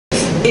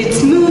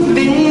It's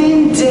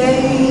moving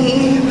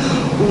day.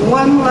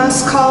 One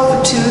last call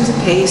for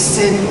toothpaste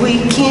and we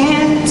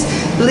can't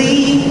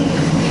leave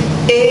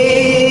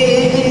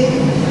it.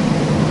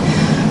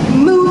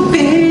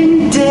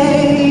 Moving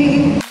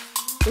day.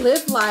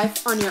 Live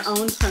life on your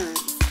own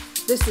terms.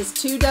 This is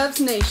Two Doves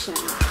Nation.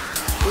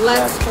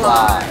 Let's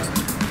fly.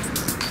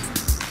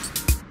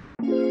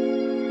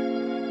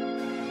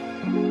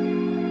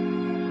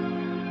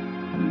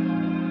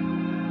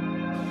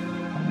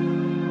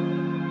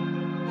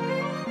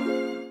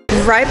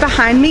 Right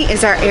behind me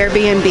is our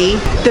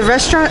Airbnb. The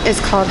restaurant is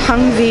called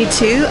Hung V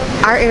 2.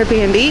 Our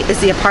Airbnb is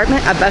the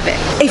apartment above it.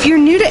 If you're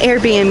new to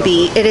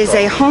Airbnb, it is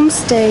a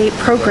homestay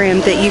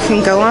program that you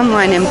can go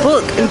online and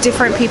book in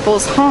different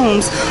people's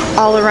homes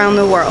all around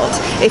the world.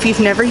 If you've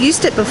never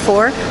used it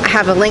before, I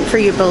have a link for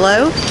you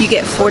below. You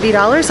get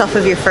 $40 off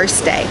of your first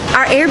stay.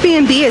 Our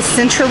Airbnb is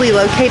centrally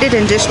located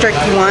in District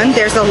 1.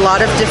 There's a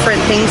lot of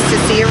different things to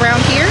see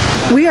around here.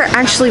 We are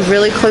actually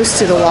really close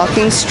to the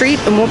walking street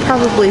and we'll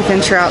probably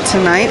venture out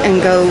tonight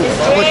and go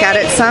look at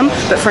it some,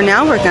 but for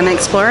now we're going to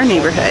explore our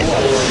neighborhood.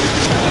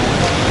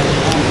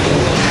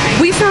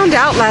 We found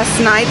out last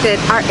night that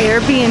our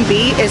Airbnb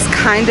is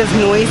kind of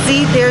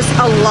noisy. There's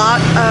a lot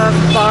of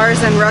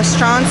bars and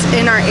restaurants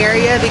in our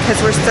area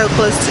because we're so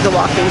close to the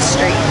walking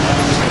street.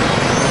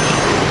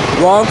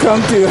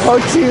 Welcome to Ho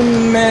Chi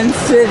Minh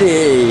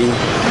City.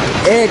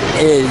 It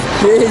is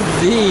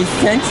busy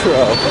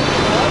central.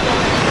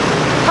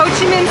 Ho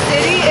Chi Minh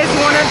City is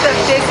one of the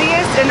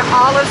busiest in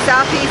all of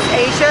Southeast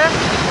Asia.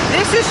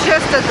 This is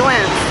just a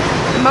glimpse.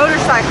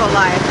 Motorcycle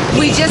life.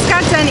 We just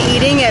got done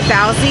eating at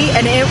Bauzi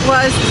and it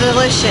was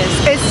delicious.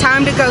 It's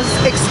time to go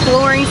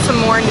exploring some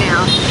more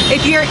now.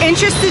 If you're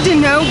interested to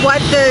know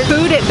what the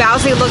food at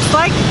Bauzi looks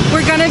like,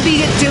 we're going to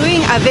be doing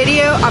a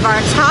video of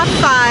our top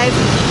 5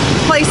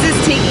 places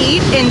to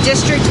eat in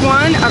District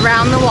 1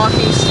 around the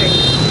walking street.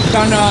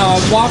 Gonna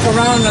walk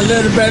around a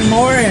little bit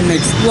more and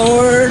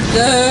explore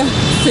the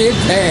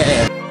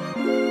city.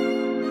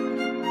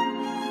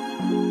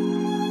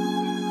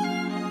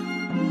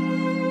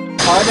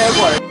 Hard at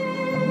work.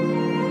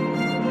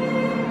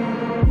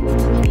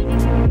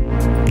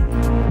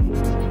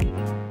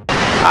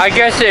 I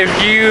guess if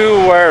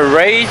you were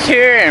raised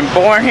here and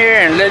born here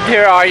and lived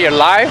here all your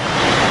life,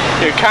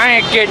 you're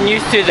kind of getting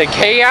used to the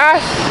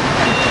chaos.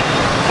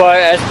 But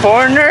as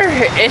foreigner,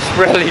 it's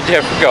really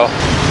difficult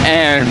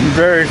and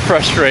very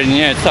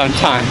frustrating at some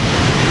time.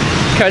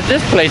 Because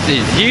this place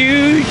is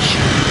huge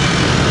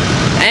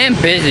and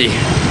busy.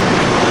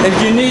 If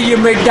you need your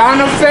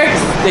McDonald's fix,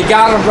 they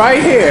got them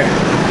right here.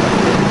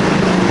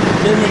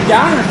 The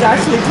McDonald's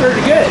actually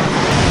pretty good.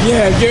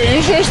 Yeah, if you're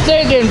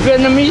interested in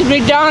Vietnamese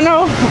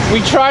McDonald's,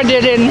 we tried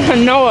it in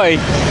Hanoi.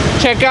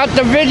 Check out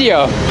the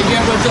video.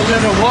 Again, with a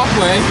little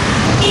walkway.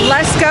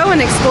 Let's go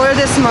and explore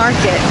this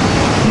market.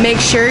 Make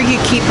sure you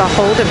keep a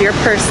hold of your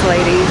purse,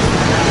 ladies.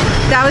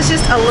 That was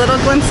just a little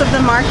glimpse of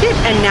the market,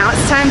 and now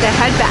it's time to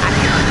head back.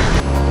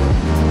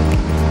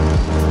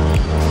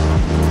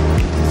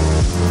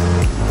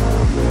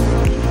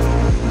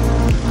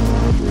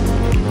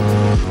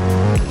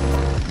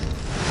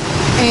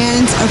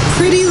 And a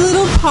pretty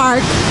little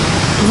park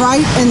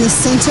right in the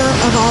center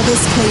of all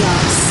this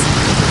chaos.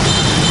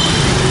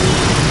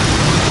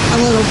 A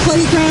little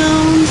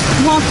playground,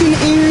 walking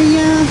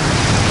area.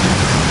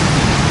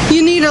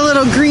 You need a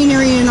little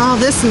greenery in all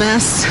this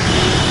mess.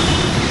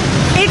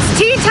 It's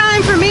tea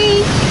time for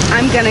me.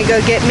 I'm gonna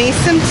go get me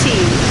some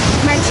tea.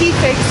 My tea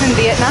fix in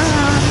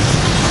Vietnam.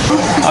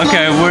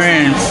 Okay, we're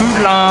in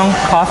Phu Long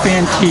Coffee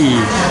and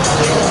Tea.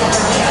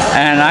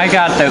 And I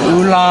got the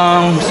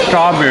oolong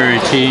strawberry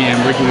tea,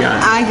 and what you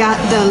got? I got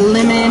the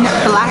lemon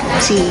black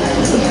tea.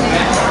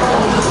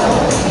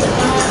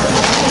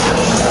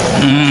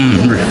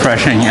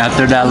 Refreshing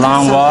after that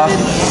long walk.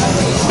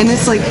 And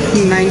it's like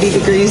 90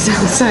 degrees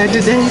outside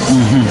today.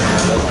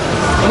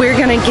 We're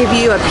gonna give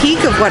you a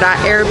peek of what our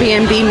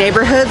Airbnb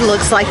neighborhood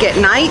looks like at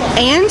night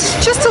and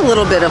just a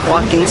little bit of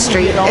walking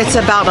street. It's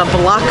about a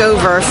block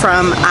over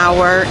from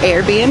our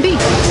Airbnb.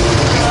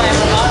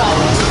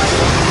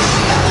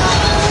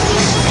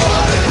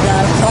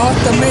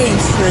 Across the main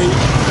street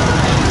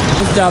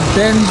is the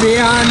Bui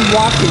Vien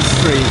Walking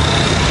Street.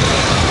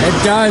 It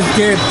does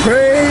get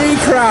pretty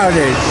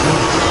crowded.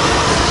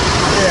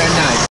 Very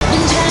nice.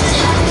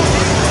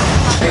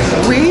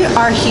 We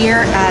are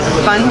here at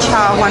Bun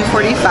Cha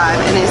 145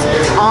 and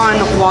it's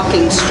on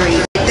Walking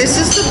Street. This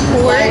is the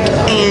pork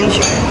and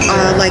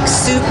like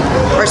soup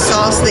or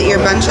sauce that your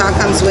bun cha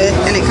comes with,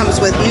 and it comes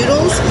with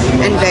noodles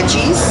and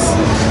veggies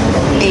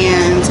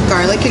and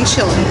garlic and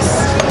chilies.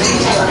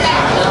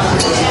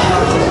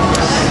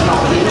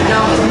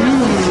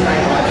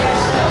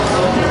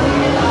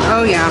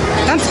 Oh yeah,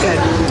 that's good.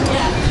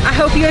 I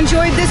hope you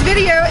enjoyed this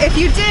video. If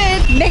you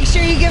did, make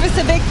sure you give us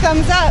a big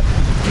thumbs up.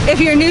 If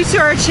you're new to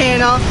our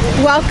channel,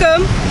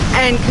 welcome,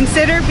 and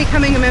consider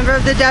becoming a member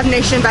of the Dove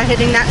Nation by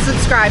hitting that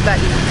subscribe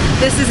button.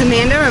 This is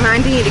Amanda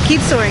reminding you to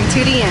keep soaring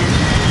to the end.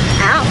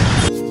 Out.